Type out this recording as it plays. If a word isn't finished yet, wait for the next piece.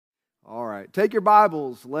right, take your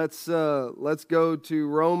Bibles. Let's go to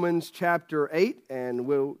Romans chapter 8, and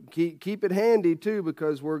we'll keep it handy too,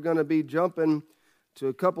 because we're going to be jumping to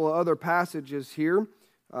a couple of other passages here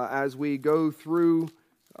as we go through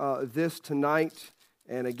this tonight.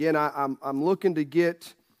 And again, I'm looking to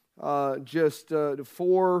get just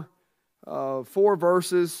four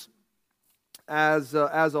verses as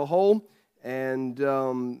a whole, and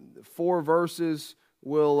 4 verses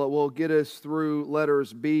will get us through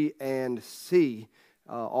letters B and C.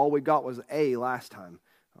 All we got was A last time.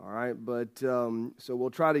 All right, but so we'll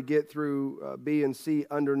try to get through B and C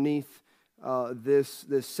underneath this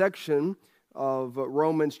section of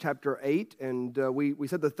Romans chapter 8. And we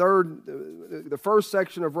said the first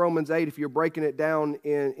section of Romans 8, if you're breaking it down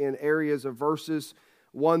in areas of verses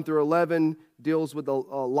 1 through 11, deals with the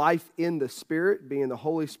life in the Spirit, being the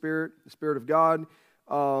Holy Spirit, the Spirit of God.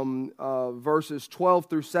 Verses 12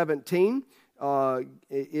 through 17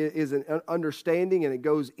 is an understanding, and it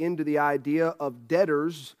goes into the idea of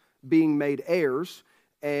debtors being made heirs.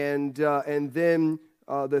 And then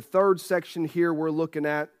the third section here we're looking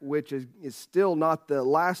at, which is still not the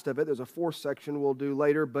last of it. There's a fourth section we'll do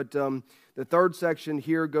later, but the third section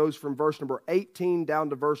here goes from verse number 18 down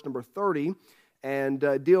to verse number 30, and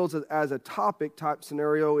deals as a topic type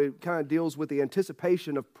scenario. It kind of deals with the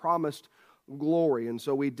anticipation of promised glory. And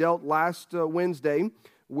so we dealt last Wednesday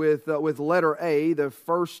with letter A, the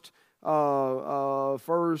first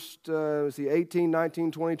 18,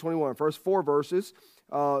 19, 20, 21, first 4 verses.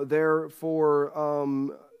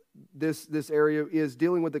 Therefore, this area is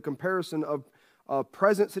dealing with the comparison of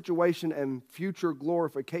present situation and future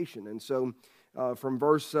glorification. And so from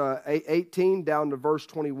verse 18 down to verse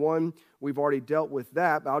 21, we've already dealt with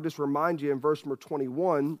that. But I'll just remind you, in verse number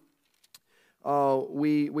 21,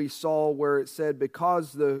 we saw where it said,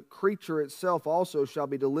 because the creature itself also shall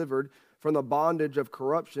be delivered from the bondage of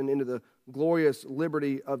corruption into the glorious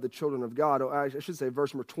liberty of the children of God. I should say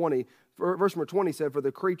verse number 20. Verse number 20 said, for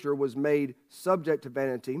the creature was made subject to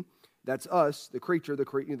vanity. That's us, the creature, the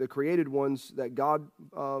created ones that God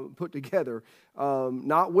put together.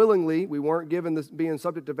 Not willingly. We weren't given this being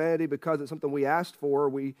subject to vanity because it's something we asked for,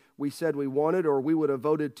 we said we wanted, or we would have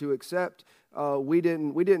voted to accept. We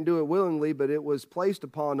didn't do it willingly, but it was placed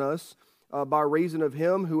upon us by reason of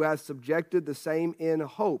Him who has subjected the same in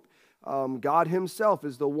hope. God Himself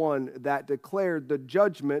is the one that declared the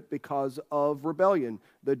judgment because of rebellion,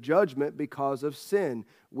 the judgment because of sin.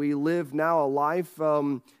 We live now a life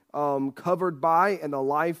covered by, and a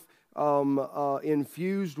life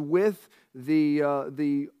infused with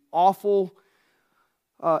the awful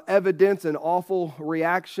evidence and awful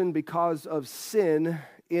reaction because of sin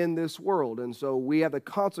in this world. And so we have the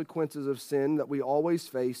consequences of sin that we always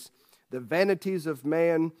face. The vanities of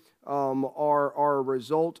man are a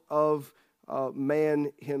result of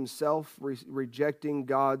man himself rejecting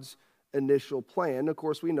God's initial plan. Of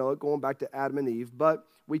course, we know it, going back to Adam and Eve, but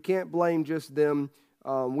we can't blame just them.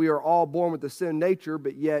 We are all born with the sin nature,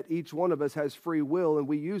 but yet each one of us has free will, and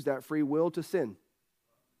we use that free will to sin.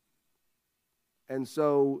 And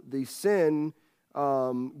so the sin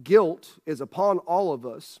guilt is upon all of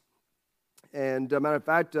us. And matter of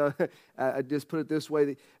fact, I just put it this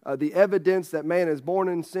way, the evidence that man is born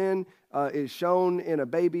in sin is shown in a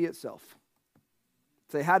baby itself.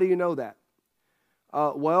 Say, how do you know that?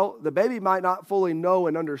 Well, the baby might not fully know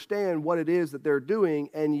and understand what it is that they're doing,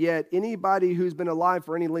 and yet anybody who's been alive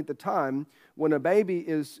for any length of time, when a baby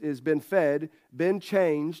is been fed, been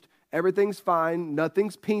changed, everything's fine,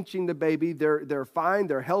 nothing's pinching the baby, they're fine,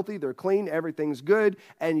 they're healthy, they're clean, everything's good,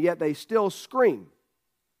 and yet they still scream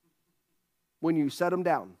when you set them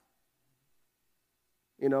down.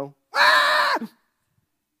 You know? Ah!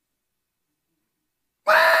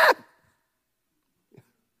 Ah!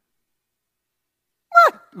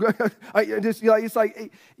 It's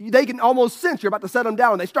like they can almost sense you're about to set them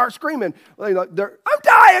down. They start screaming. I'm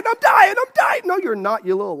dying. No, you're not,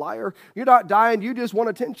 you little liar. You're not dying. You just want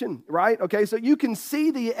attention, right? Okay, so you can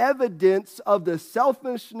see the evidence of the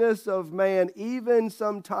selfishness of man even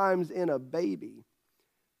sometimes in a baby.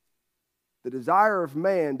 The desire of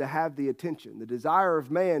man to have the attention. The desire of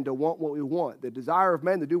man to want what we want. The desire of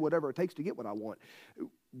man to do whatever it takes to get what I want.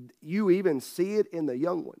 You even see it in the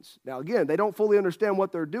young ones. Now, again, they don't fully understand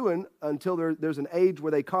what they're doing until there's an age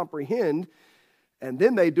where they comprehend, and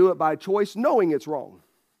then they do it by choice, knowing it's wrong.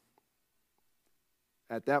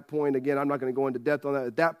 At that point, again, I'm not going to go into depth on that.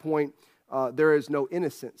 At that point, there is no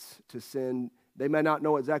innocence to sin. They may not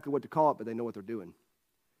know exactly what to call it, but they know what they're doing.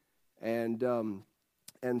 And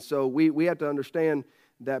so we have to understand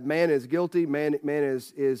that man is guilty. Man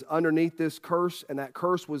is underneath this curse, and that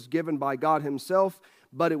curse was given by God Himself.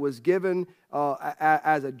 but it was given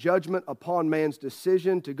as a judgment upon man's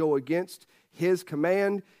decision to go against his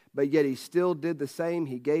command. But yet he still did the same.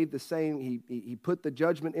 He gave the same. He put the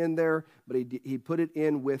judgment in there, but he put it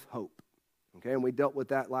in with hope. Okay, and we dealt with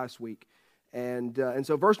that last week. And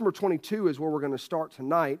so verse number 22 is where we're going to start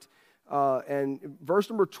tonight. And verse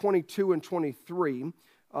number 22 and 23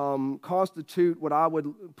 constitute what I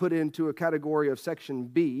would put into a category of section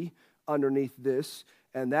B underneath this,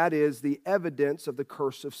 and that is the evidence of the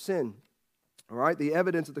curse of sin. All right, the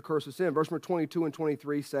evidence of the curse of sin. Verse number 22 and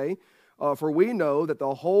 23 say, for we know that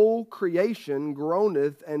the whole creation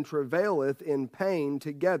groaneth and travaileth in pain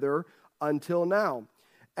together until now.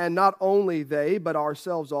 And not only they, but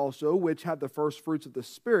ourselves also, which have the first fruits of the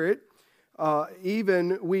Spirit,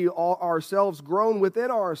 even we all ourselves groan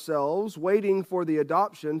within ourselves, waiting for the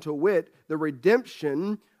adoption, to wit, the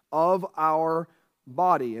redemption of our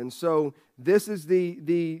body. And so this is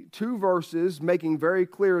the two verses making very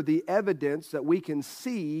clear the evidence that we can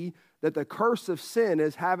see that the curse of sin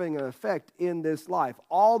is having an effect in this life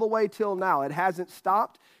all the way till now. It hasn't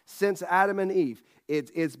stopped since Adam and Eve.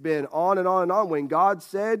 It's been on and on and on. When God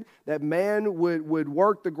said that man would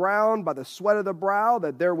work the ground by the sweat of the brow,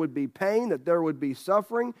 that there would be pain, that there would be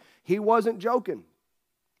suffering, he wasn't joking.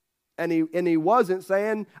 And he wasn't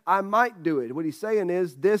saying, I might do it. What he's saying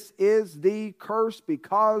is, this is the curse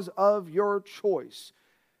because of your choice.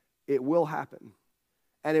 It will happen.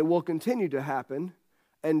 And it will continue to happen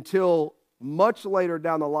until much later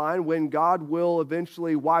down the line, when God will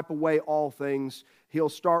eventually wipe away all things. He'll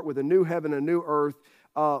start with a new heaven, a new earth.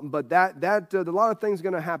 But a lot of things are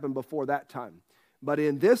going to happen before that time. But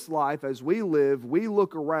in this life, as we live, we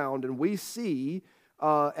look around and we see,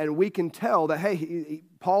 and we can tell that, hey,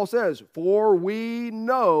 Paul says, for we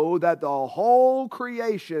know that the whole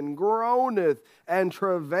creation groaneth and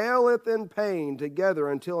travaileth in pain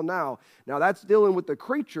together until now. Now that's dealing with the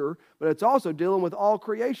creature, but it's also dealing with all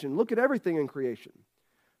creation. Look at everything in creation.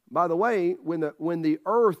 By the way, when the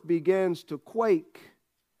earth begins to quake,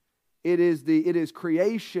 it is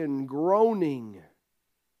creation groaning,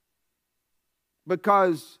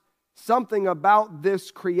 because something about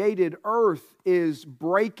this created earth is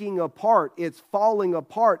breaking apart. It's falling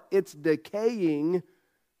apart. It's decaying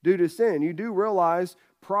due to sin. You do realize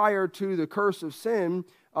prior to the curse of sin,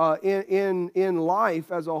 in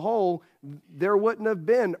life as a whole, there wouldn't have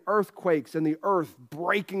been earthquakes and the earth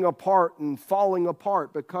breaking apart and falling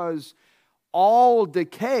apart, because all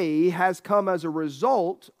decay has come as a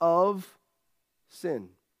result of sin.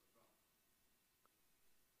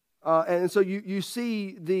 And so you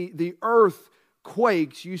see the earth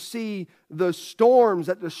quakes, you see the storms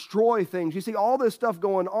that destroy things, you see all this stuff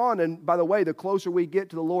going on. And by the way, the closer we get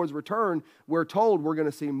to the Lord's return, we're told we're going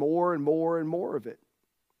to see more and more and more of it.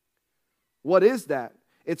 What is that?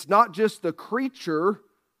 It's not just the creature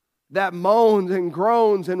that moans and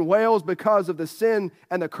groans and wails because of the sin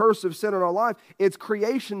and the curse of sin in our life. It's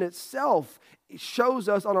creation itself. It shows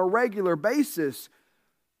us on a regular basis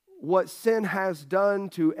what sin has done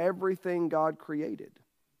to everything God created.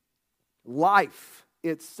 Life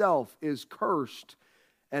itself is cursed,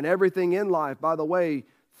 and everything in life, by the way,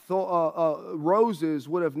 roses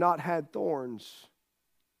would have not had thorns,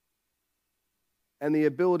 and the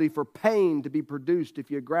ability for pain to be produced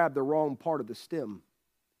if you grab the wrong part of the stem,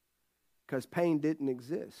 because pain didn't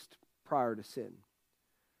exist prior to sin.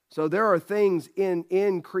 So there are things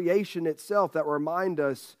in creation itself that remind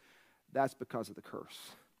us that's because of the curse.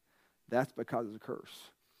 That's because of the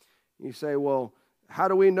curse. You say, well, how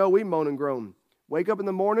do we know we moan and groan? Wake up in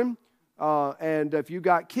the morning, and if you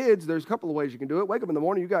got kids, there's a couple of ways you can do it. Wake up in the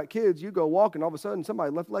morning, you got kids, you go walking, all of a sudden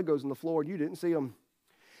somebody's left Legos on the floor and you didn't see them.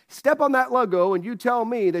 Step on that Lego and you tell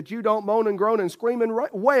me that you don't moan and groan and scream and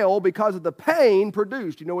wail because of the pain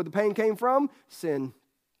produced. You know where the pain came from? Sin.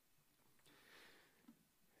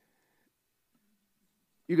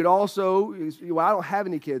 You could also, well, I don't have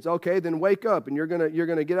any kids. Okay, then wake up and you're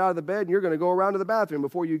gonna get out of the bed and you're gonna go around to the bathroom.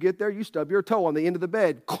 Before you get there, you stub your toe on the end of the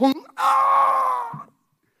bed. Ah!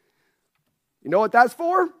 You know what that's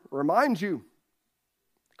for? Reminds you.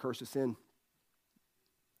 Curse of sin.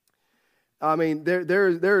 I mean,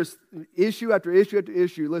 there's issue after issue after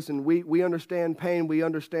issue. Listen, we understand pain. We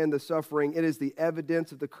understand the suffering. It is the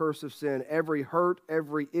evidence of the curse of sin. Every hurt,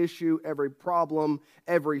 every issue, every problem,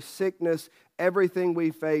 every sickness, everything we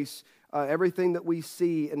face, everything that we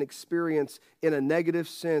see and experience in a negative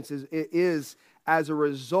sense is as a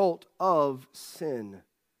result of sin.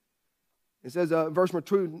 It says, verse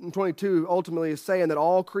 22 ultimately is saying that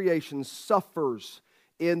all creation suffers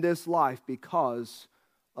in this life because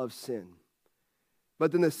of sin.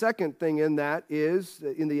 But then the second thing in that is,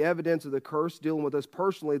 in the evidence of the curse, dealing with us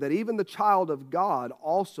personally, that even the child of God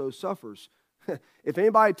also suffers. If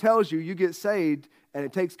anybody tells you you get saved and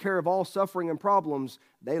it takes care of all suffering and problems,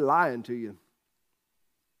 they lying to you.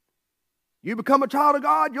 You become a child of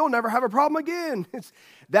God, you'll never have a problem again.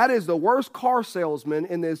 That is the worst car salesman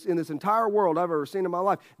in this entire world I've ever seen in my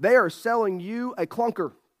life. They are selling you a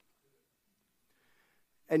clunker.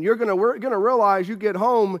 And we're going to realize you get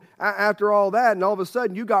home after all that, and all of a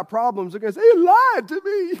sudden you got problems. They're going to say, "He lied to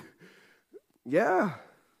me." Yeah.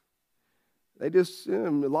 A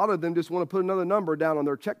lot of them just want to put another number down on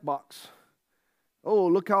their checkbox. Oh,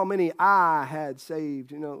 look how many I had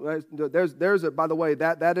saved. There's a, by the way,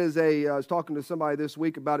 that is I was talking to somebody this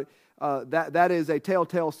week about it. That is a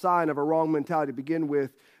telltale sign of a wrong mentality to begin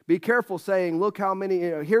with. Be careful saying, look how many,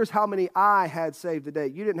 here's how many I had saved today.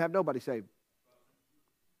 You didn't have nobody saved.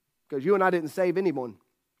 Because you and I didn't save anyone.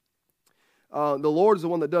 The Lord is the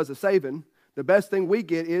one that does the saving. The best thing we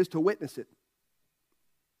get is to witness it.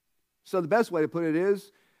 So the best way to put it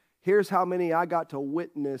is, here's how many I got to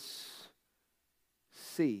witness,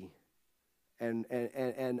 see, and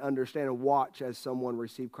understand and watch as someone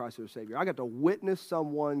receive Christ as their Savior. I got to witness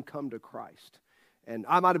someone come to Christ. And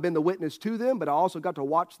I might have been the witness to them, but I also got to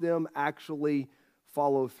watch them actually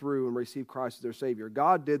follow through and receive Christ as their Savior.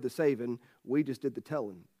 God did the saving. We just did the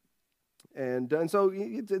telling. And so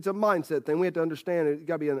it's a mindset thing. We have to understand it. You've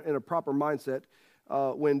got to be in a proper mindset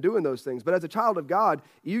when doing those things. But as a child of God,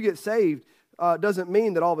 you get saved doesn't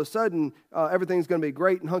mean that all of a sudden everything's going to be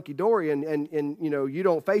great and hunky-dory and you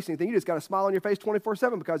don't face anything. You just got a smile on your face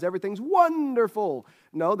 24/7 because everything's wonderful.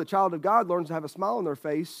 No, the child of God learns to have a smile on their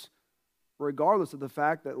face regardless of the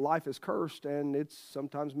fact that life is cursed and it's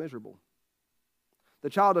sometimes miserable. The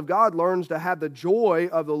child of God learns to have the joy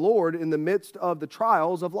of the Lord in the midst of the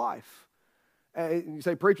trials of life. And you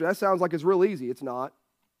say, "Preacher, that sounds like it's real easy." It's not.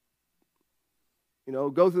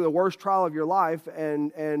 Go through the worst trial of your life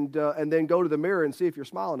and then go to the mirror and see if you're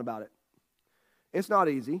smiling about it. It's not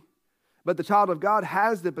easy. But the child of God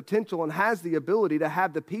has the potential and has the ability to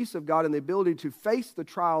have the peace of God and the ability to face the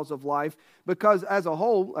trials of life because as a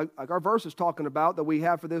whole, like our verse is talking about that we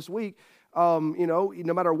have for this week,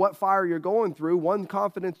 no matter what fire you're going through, one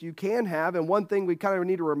confidence you can have, and one thing we kind of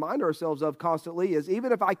need to remind ourselves of constantly is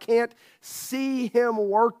even if I can't see Him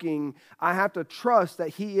working, I have to trust that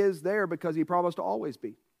He is there because He promised to always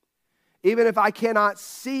be. Even if I cannot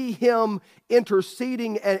see Him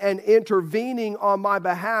interceding and intervening on my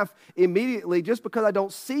behalf immediately, just because I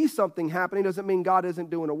don't see something happening doesn't mean God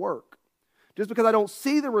isn't doing a work. Just because I don't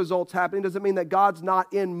see the results happening doesn't mean that God's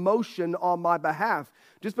not in motion on my behalf.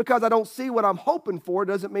 Just because I don't see what I'm hoping for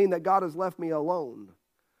doesn't mean that God has left me alone.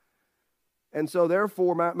 And so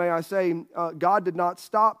therefore, may I say, God did not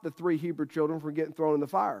stop the 3 Hebrew children from getting thrown in the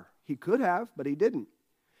fire. He could have, but He didn't.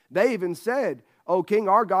 They even said, "O King,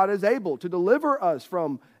 our God is able to deliver us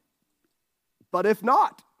from," but if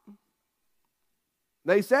not.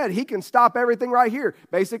 They said, "He can stop everything right here."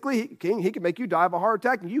 Basically, King, He can make you die of a heart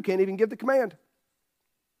attack and you can't even give the command.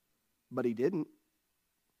 But He didn't.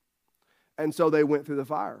 And so they went through the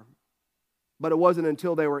fire. But it wasn't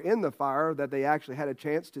until they were in the fire that they actually had a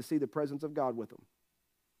chance to see the presence of God with them.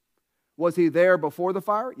 Was He there before the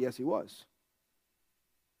fire? Yes, He was.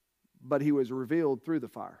 But He was revealed through the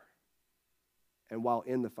fire and while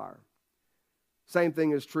in the fire. Same thing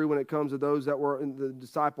is true when it comes to those that were the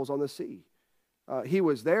disciples on the sea. He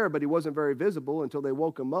was there, but He wasn't very visible until they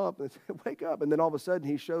woke Him up and said, "Wake up." And then all of a sudden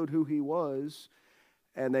He showed who He was,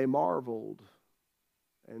 and they marveled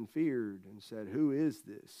and feared and said, "Who is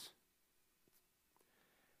this?"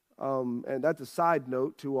 And that's a side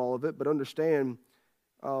note to all of it, but understand,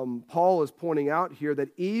 Paul is pointing out here that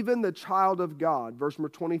even the child of God, verse number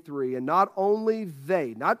 23, and not only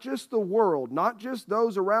they, not just the world, not just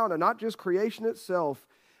those around, and not just creation itself,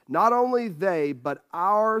 not only they, but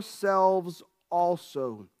ourselves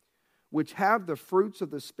also, which have the fruits of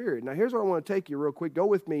the Spirit. Now here's where I want to take you real quick. Go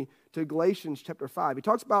with me to Galatians chapter 5. He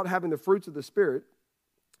talks about having the fruits of the Spirit.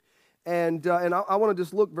 And I want to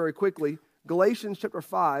just look very quickly. Galatians chapter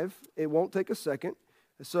 5, it won't take a second.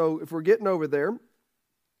 So if we're getting over there,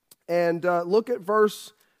 and look at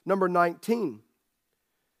verse number 19.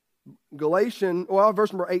 Verse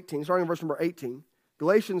number 18, starting in verse number 18.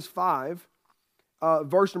 Galatians 5,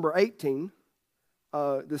 verse number 18.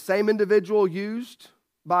 The same individual used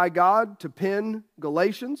by God to pen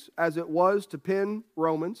Galatians as it was to pen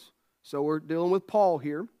Romans. So we're dealing with Paul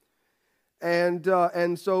here. And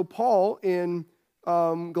so Paul in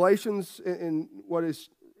Galatians, in what is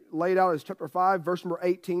laid out as chapter 5, verse number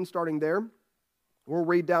 18, starting there. We'll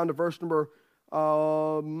read down to verse number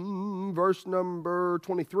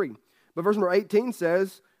 23. But verse number 18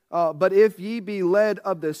 says, but if ye be led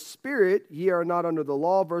of the Spirit, ye are not under the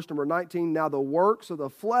law. Verse number 19, now the works of the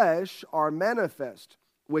flesh are manifest,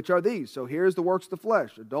 which are these. So here's the works of the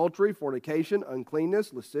flesh: adultery, fornication,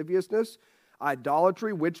 uncleanness, lasciviousness,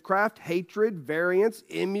 idolatry, witchcraft, hatred, variance,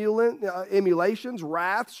 emulations,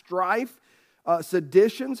 wrath, strife,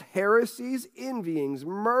 seditions, heresies, envyings,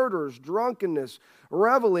 murders, drunkenness,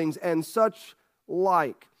 revelings, and such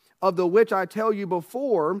like. Of the which I tell you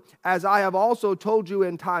before, as I have also told you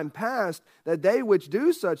in time past, that they which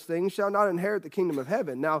do such things shall not inherit the kingdom of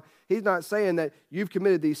heaven. Now, he's not saying that you've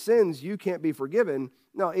committed these sins, you can't be forgiven.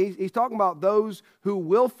 No, he's talking about those who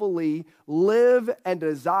willfully live and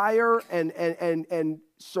desire and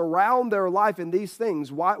surround their life in these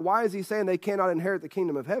things. Why is he saying they cannot inherit the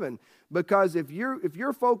kingdom of heaven? Because if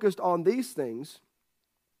you're focused on these things,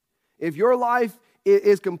 if your life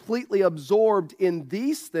is completely absorbed in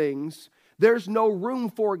these things, there's no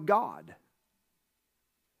room for God.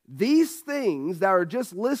 These things that are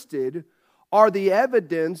just listed are the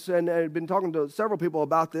evidence, and I've been talking to several people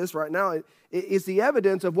about this right now, it's the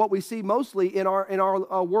evidence of what we see mostly in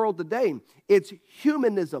our world today. It's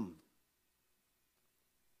humanism.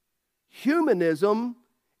 Humanism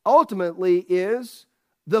ultimately is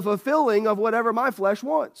the fulfilling of whatever my flesh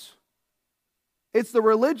wants. It's the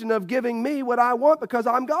religion of giving me what I want because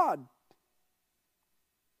I'm God.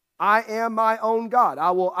 I am my own God.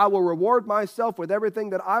 I will reward myself with everything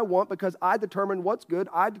that I want because I determine what's good.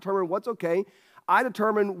 I determine what's okay. I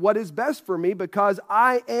determine what is best for me because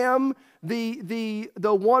I am the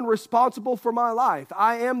one responsible for my life.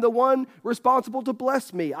 I am the one responsible to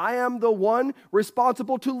bless me. I am the one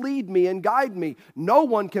responsible to lead me and guide me. No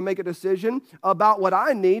one can make a decision about what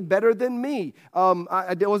I need better than me.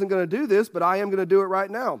 I wasn't going to do this, but I am going to do it right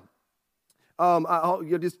now.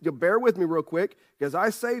 You'll bear with me real quick because I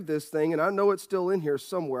saved this thing and I know it's still in here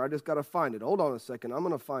somewhere. I just got to find it. Hold on a second. I'm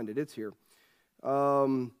going to find it. It's here.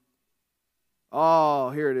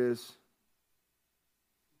 Oh, here it is.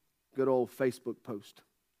 Good old Facebook post.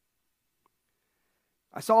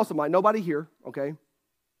 I saw somebody, nobody here, okay?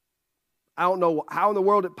 I don't know how in the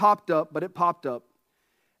world it popped up, but it popped up.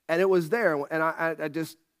 And it was there, and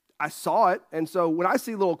I saw it. And so when I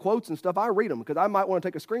see little quotes and stuff, I read them because I might want to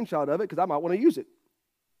take a screenshot of it because I might want to use it.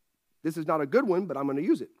 This is not a good one, but I'm going to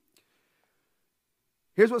use it.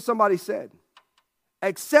 Here's what somebody said.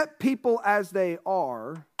 Accept people as they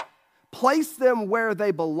are. Place them where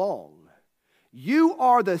they belong. You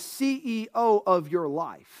are the CEO of your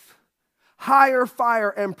life. Hire, fire,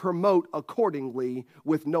 and promote accordingly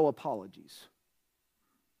with no apologies.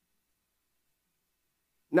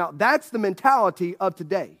 Now, that's the mentality of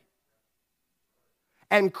today.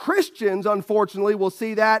 And Christians, unfortunately, will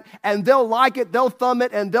see that, and they'll like it, they'll thumb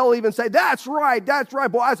it, and they'll even say, that's right,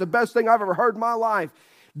 boy, that's the best thing I've ever heard in my life.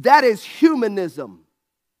 That is humanism.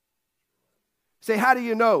 Say, how do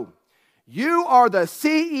you know? You are the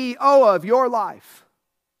CEO of your life.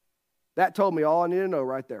 That told me all I need to know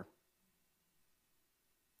right there.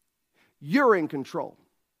 You're in control.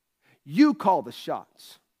 You call the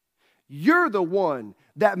shots. You're the one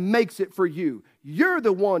that makes it for you. You're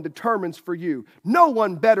the one determines for you. No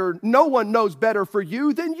one knows better for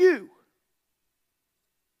you than you.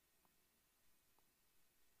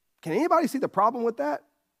 Can anybody see the problem with that?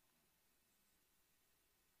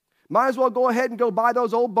 Might as well go ahead and go buy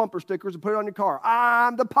those old bumper stickers and put it on your car.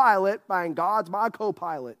 I'm the pilot, and God's my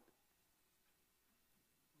co-pilot.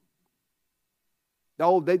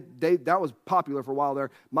 Oh, that was popular for a while there.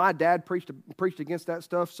 My dad preached against that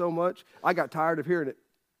stuff so much, I got tired of hearing it.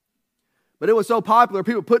 But it was so popular,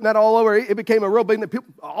 people putting that all over. It became a real big thing.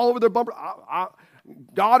 People all over their bumper.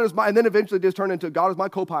 God is my, and then eventually it just turned into God is my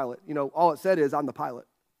co-pilot. You know, all it said is I'm the pilot.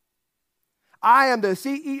 I am the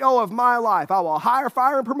CEO of my life. I will hire,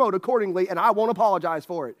 fire, and promote accordingly, and I won't apologize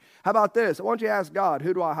for it. How about this? Why don't you ask God,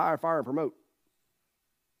 who do I hire, fire, and promote?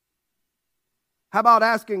 How about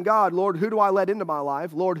asking God, Lord, who do I let into my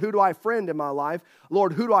life? Lord, who do I friend in my life?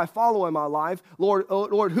 Lord, who do I follow in my life? Lord,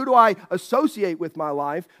 who do I associate with my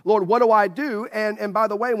life? Lord, what do I do? And by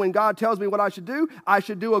the way, when God tells me what I should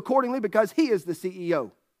do accordingly because He is the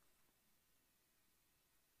CEO.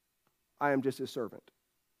 I am just His servant.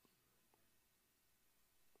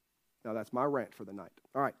 Now, that's my rant for the night.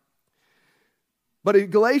 All right. But in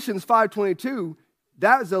Galatians 5:22,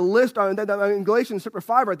 that is a list, in Galatians chapter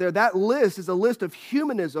 5 right there, that list is a list of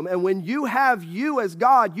humanism. And when you have you as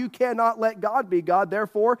God, you cannot let God be God.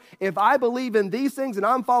 Therefore, if I believe in these things and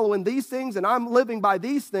I'm following these things and I'm living by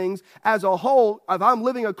these things as a whole, if I'm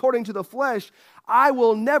living according to the flesh, I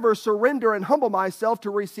will never surrender and humble myself to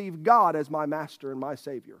receive God as my master and my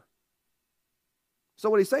Savior. So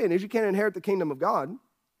what he's saying is you can't inherit the kingdom of God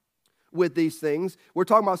with these things. We're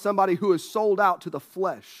talking about somebody who is sold out to the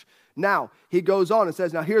flesh. Now, he goes on and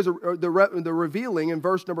says, now here's the revealing in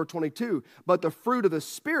verse number 22. But the fruit of the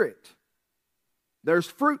Spirit, there's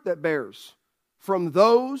fruit that bears from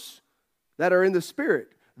those that are in the Spirit.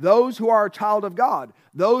 Those who are a child of God,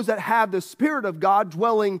 those that have the Spirit of God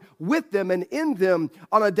dwelling with them and in them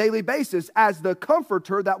on a daily basis as the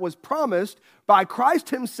comforter that was promised by Christ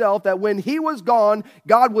himself, that when he was gone,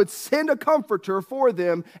 God would send a comforter for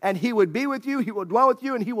them and he would be with you, he will dwell with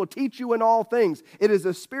you, and he will teach you in all things. It is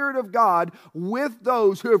the Spirit of God with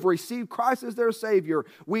those who have received Christ as their Savior.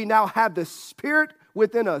 We now have the Spirit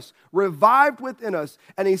within us, revived within us,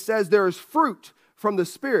 and he says there is fruit from the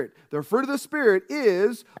Spirit. The fruit of the Spirit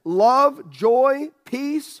is love, joy,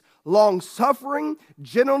 peace, long-suffering,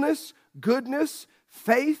 gentleness, goodness,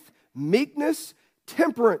 faith, meekness,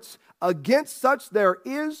 temperance. Against such there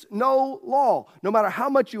is no law. No matter how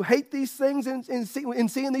much you hate these things in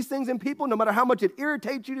seeing these things in people, no matter how much it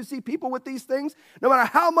irritates you to see people with these things, no matter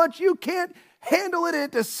how much you can't handle it and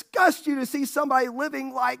it disgusts you to see somebody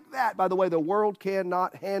living like that. By the way, the world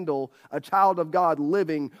cannot handle a child of God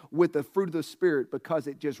living with the fruit of the Spirit because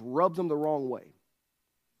it just rubs them the wrong way.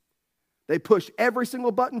 They push every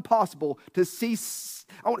single button possible to see.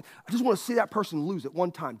 I just want to see that person lose at one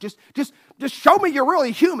time. Just show me you're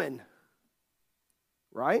really human.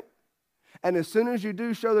 Right? And as soon as you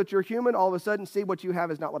do show that you're human, all of a sudden, see, what you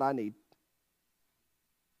have is not what I need.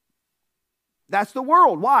 That's the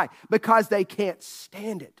world. Why? Because they can't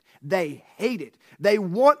stand it. They hate it. They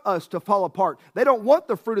want us to fall apart. They don't want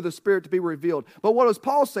the fruit of the Spirit to be revealed. But what is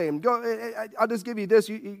Paul saying? I'll just give you this.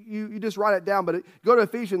 You just write it down. But go to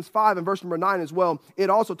Ephesians 5 and verse number 9 as well. It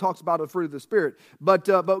also talks about the fruit of the Spirit. But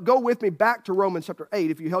go with me back to Romans chapter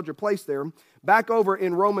 8, if you held your place there. Back over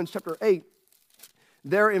in Romans chapter 8.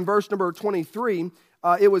 There in verse number 23,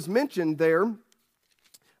 it was mentioned there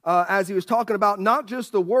as he was talking about not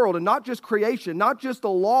just the world and not just creation, not just the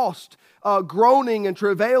lost groaning and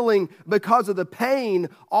travailing because of the pain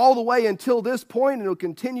all the way until this point, and it'll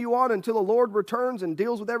continue on until the Lord returns and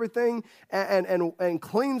deals with everything and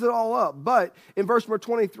cleans it all up. But in verse number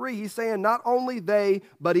 23, he's saying not only they,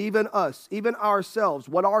 but even us, even ourselves.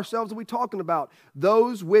 What ourselves are we talking about?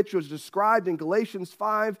 Those which was described in Galatians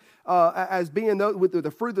 5 as being with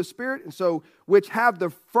the fruit of the Spirit, and so which have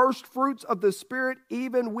the first fruits of the Spirit,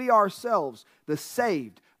 even we ourselves, the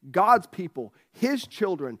saved, God's people, His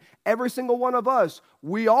children, every single one of us,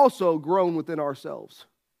 we also groan within ourselves.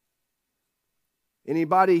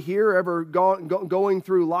 Anybody here ever going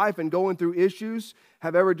through life and going through issues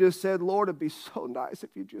have ever just said, Lord, it'd be so nice if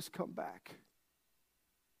you just come back?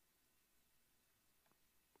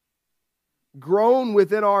 Groan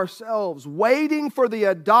within ourselves, waiting for the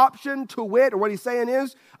adoption to wit, or what he's saying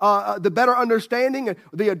is the better understanding,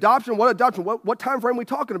 the adoption. What adoption? What time frame are we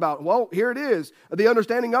talking about? Well, here it is, the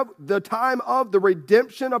understanding of the time of the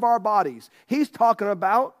redemption of our bodies. He's talking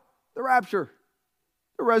about the rapture,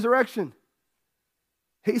 the resurrection.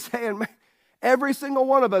 He's saying, man, every single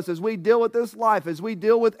one of us, as we deal with this life, as we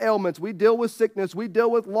deal with ailments, we deal with sickness, we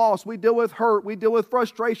deal with loss, we deal with hurt, we deal with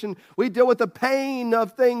frustration, we deal with the pain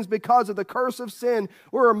of things because of the curse of sin.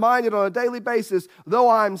 We're reminded on a daily basis,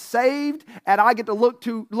 though I'm saved and I get to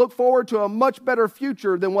look forward to a much better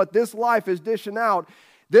future than what this life is dishing out,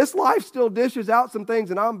 this life still dishes out some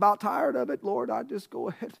things, and I'm about tired of it. Lord, I just go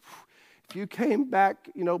ahead. If you came back,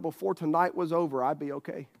 before tonight was over, I'd be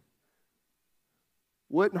okay.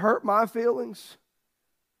 Wouldn't hurt my feelings.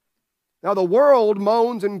 Now the world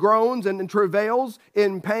moans and groans and travails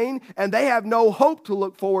in pain, and they have no hope to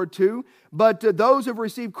look forward to. But to those who have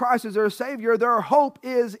received Christ as their Savior, their hope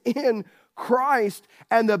is in Christ.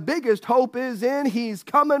 And the biggest hope is in He's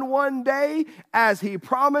coming one day as He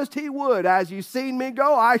promised He would. As you've seen me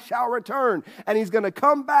go, I shall return. And He's going to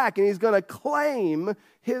come back and He's going to claim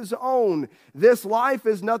His own. This life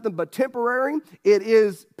is nothing but temporary. It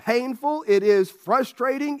is painful. It is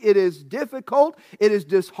frustrating. It is difficult. It is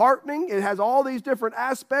disheartening. It has all these different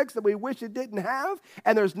aspects that we wish it didn't have,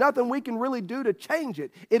 and there's nothing we can really do to change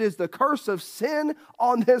it. It is the curse of sin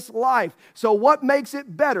on this life. So what makes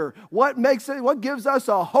it better? What gives us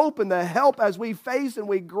a hope and the help as we face and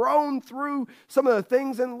we groan through some of the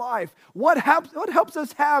things in life? What helps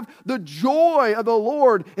us have the joy of the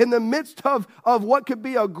Lord in the midst of what could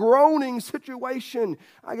be a groaning situation?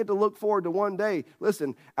 I get to look forward to one day.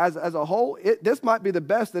 Listen, as a whole, this might be the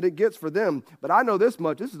best that it gets for them, but I know this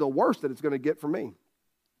much: this is the worst that it's going to get for me.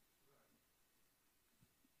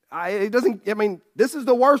 This is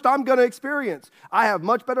the worst I'm going to experience. I have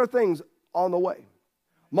much better things on the way.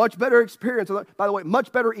 Much better experience, by the way,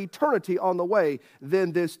 much better eternity on the way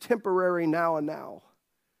than this temporary now and now.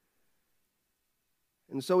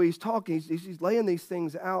 And so he's talking, he's laying these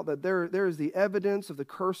things out, that there is the evidence of the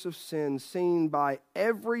curse of sin seen by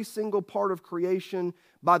every single part of creation,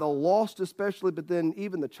 by the lost especially, but then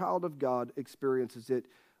even the child of God experiences it.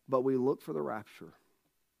 But we look for the rapture.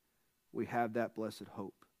 We have that blessed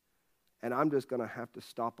hope. And I'm just going to have to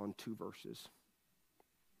stop on 2 verses.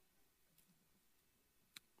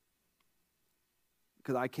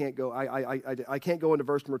 Because I can't go, I can't go into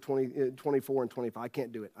verse number 24 and 25. I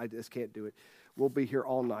can't do it. I just can't do it. We'll be here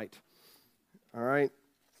all night. All right.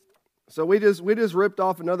 So we just ripped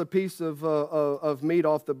off another piece of meat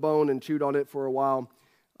off the bone and chewed on it for a while.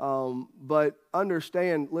 But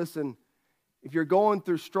understand, listen, if you're going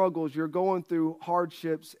through struggles, you're going through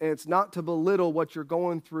hardships, and it's not to belittle what you're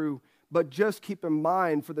going through, but just keep in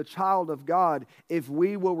mind for the child of God, if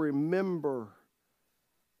we will remember,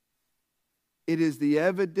 it is the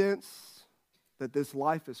evidence that this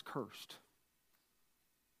life is cursed.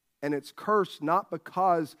 And it's cursed not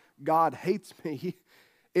because God hates me.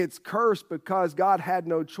 It's cursed because God had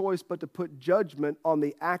no choice but to put judgment on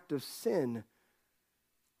the act of sin.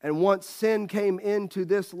 And once sin came into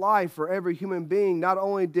this life for every human being, not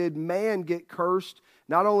only did man get cursed,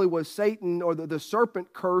 not only was Satan or the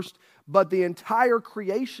serpent cursed, but the entire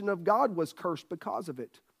creation of God was cursed because of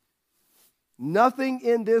it. Nothing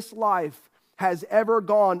in this life has ever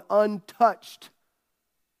gone untouched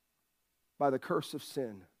by the curse of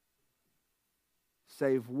sin,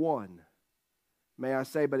 save one. May I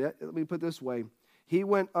say, but let me put it this way. He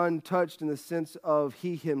went untouched in the sense of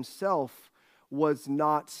he himself was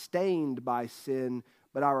not stained by sin,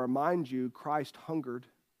 but I remind you, Christ hungered.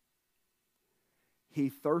 He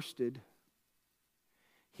thirsted.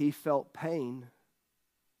 He felt pain.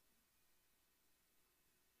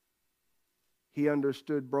 He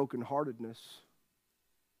understood brokenheartedness.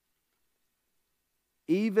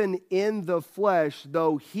 Even in the flesh,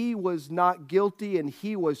 though he was not guilty and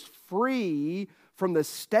he was free from the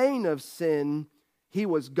stain of sin, he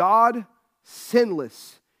was God,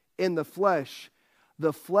 sinless in the flesh.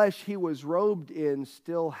 The flesh he was robed in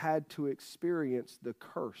still had to experience the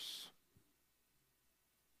curse.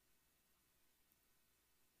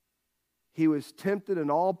 He was tempted in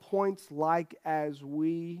all points like as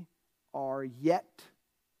we are, yet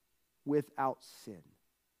without sin.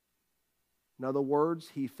 In other words,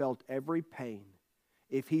 he felt every pain.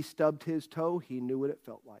 If he stubbed his toe, he knew what it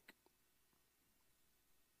felt like.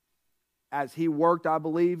 As he worked, I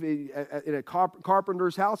believe, in a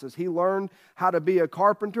carpenter's house, as he learned how to be a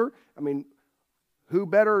carpenter, I mean, who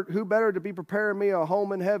better to be preparing me a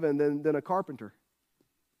home in heaven than a carpenter?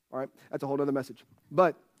 All right, that's a whole other message.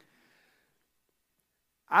 But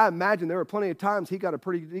I imagine there were plenty of times he got a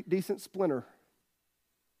pretty decent splinter.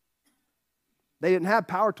 They didn't have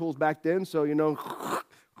power tools back then, so,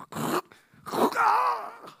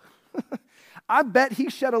 I bet he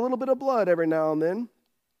shed a little bit of blood every now and then.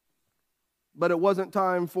 But it wasn't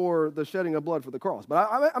time for the shedding of blood for the cross. But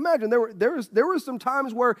I imagine there were some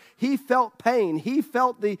times where he felt pain. He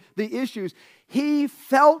felt the issues. He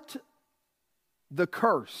felt the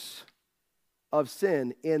curse of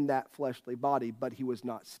sin in that fleshly body, but he was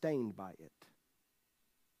not stained by it.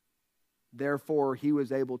 Therefore, he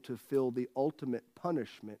was able to feel the ultimate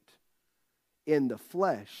punishment in the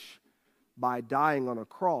flesh by dying on a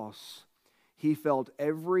cross. He felt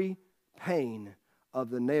every pain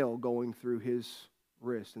of the nail going through his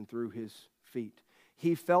wrist and through his feet.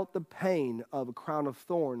 He felt the pain of a crown of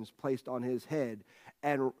thorns placed on his head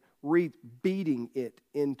and beating it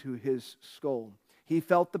into his skull. He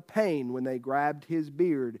felt the pain when they grabbed his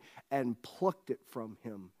beard and plucked it from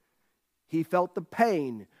him. He felt the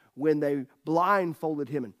pain when they blindfolded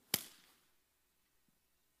him and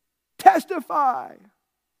testify.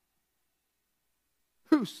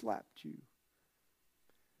 Who slapped you?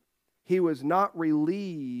 He was not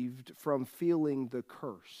relieved from feeling the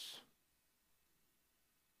curse,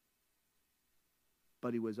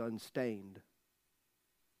 but he was unstained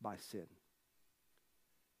by sin.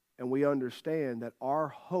 And we understand that our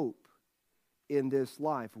hope in this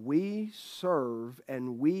life, we serve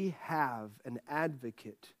and we have an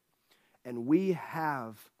advocate, and we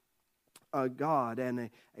have a God and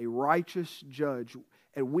a righteous judge,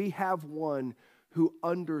 and we have one who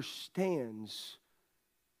understands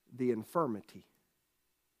the infirmity.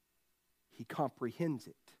 He comprehends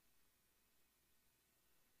it.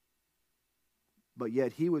 But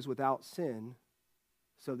yet he was without sin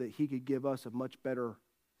so that he could give us a much better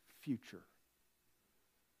future.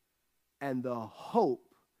 And the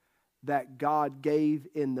hope that God gave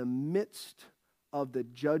in the midst of the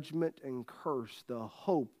judgment and curse, the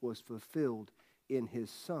hope was fulfilled in his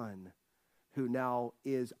Son, who now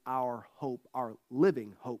is our hope, our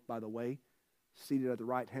living hope, by the way, seated at the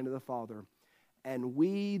right hand of the Father. And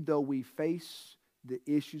we, though we face the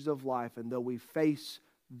issues of life, and though we face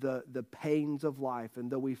the pains of life, and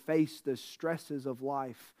though we face the stresses of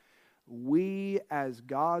life, we as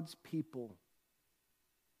God's people,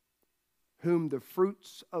 whom the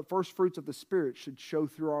first fruits of the Spirit should show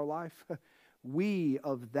through our life, we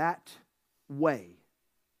of that way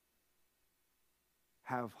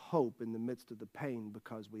have hope in the midst of the pain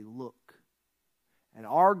because we look. And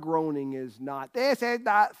our groaning is not, this is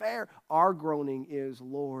not fair. Our groaning is,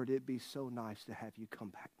 Lord, it'd be so nice to have you come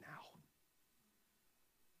back now.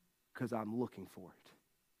 Because I'm looking for it.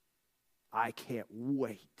 I can't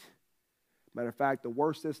wait. Matter of fact, the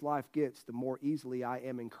worse this life gets, the more easily I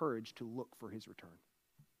am encouraged to look for his return.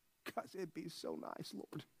 Because it'd be so nice,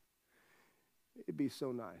 Lord. It'd be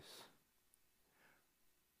so nice.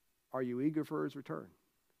 Are you eager for his return?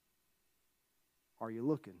 Are you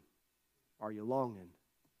looking? Are you longing?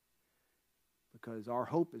 Because our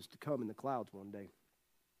hope is to come in the clouds one day,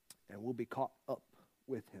 and we'll be caught up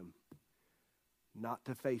with him, not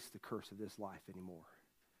to face the curse of this life anymore.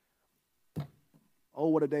 Oh,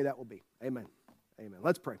 what a day that will be. Amen. Amen.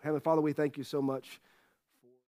 Let's pray. Heavenly Father, we thank you so much